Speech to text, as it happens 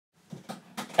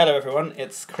Hello everyone,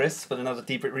 it's Chris with another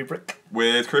Debrick Rebrick.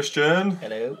 With Christian.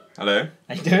 Hello. Hello.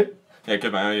 How you doing? Yeah,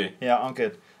 good mate, how are you? Yeah, I'm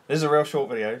good. This is a real short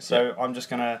video, so we're just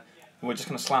gonna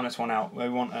slam this one out. We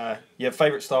want your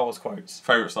favourite Star Wars quotes.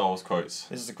 Favourite Star Wars quotes.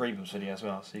 This is a Greebubs video as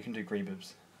well, so you can do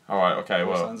Greebubs. Alright, okay,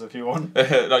 well. Sounds if you want.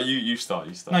 No, you start.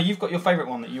 No, you've got your favourite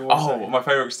one that you always say. My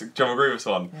favourite's the John Grievous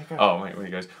one. Yeah, go. Oh, mate, when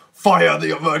he goes, "Fire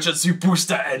the emergency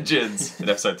booster engines!" In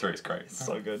episode 3, it's great. It's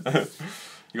so good.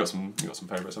 You got some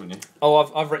favourites, haven't you? Oh,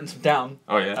 I've written some down.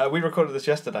 Oh yeah. We recorded this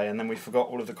yesterday, and then we forgot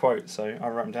all of the quotes, so I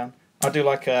wrote them down. I do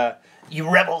like "You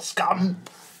rebel scum."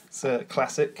 It's a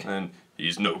classic. And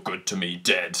he's no good to me,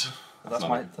 dead. That's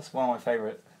one of my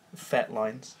favourite Fett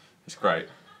lines. It's great.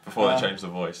 Before they change the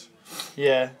voice.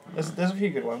 Yeah, there's a few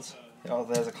good ones. Oh,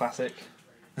 there's a classic.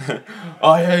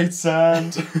 I hate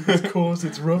sand. Of course,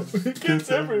 it's rough. It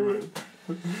gets everywhere.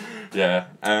 Yeah.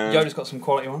 Yoda's got some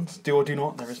quality ones. Do or do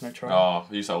not. There is no try. Oh,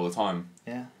 I use that all the time.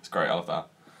 Yeah. It's great. I love that.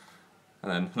 And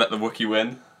then let the Wookiee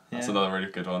win. That's Yeah. another really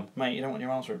good one. Mate, you don't want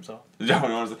your arms ripped off.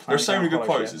 There's so many good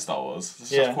quotes in Star Wars.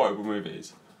 There's such quotable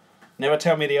movies. Never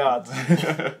tell me the odds.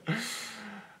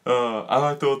 And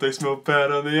I thought they smelled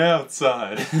bad on the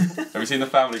outside. Have you seen the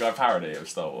Family Guy parody of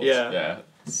Star Wars? Yeah. Yeah,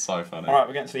 it's so funny. Alright,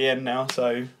 we're getting to the end now,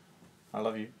 so I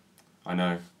love you. I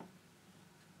know.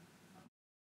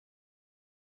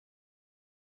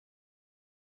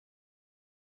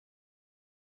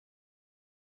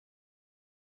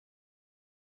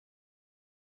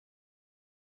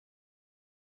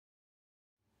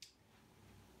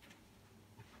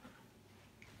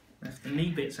 Left the knee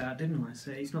bits out, didn't I?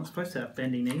 So he's not supposed to have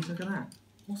bendy knees. Look at that.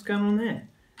 What's going on there?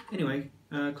 Anyway,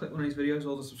 click one of these videos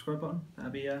or the subscribe button.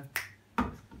 That'd be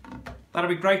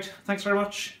great. Thanks very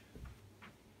much.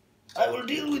 I will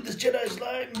deal with this Jedi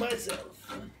slime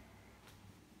myself.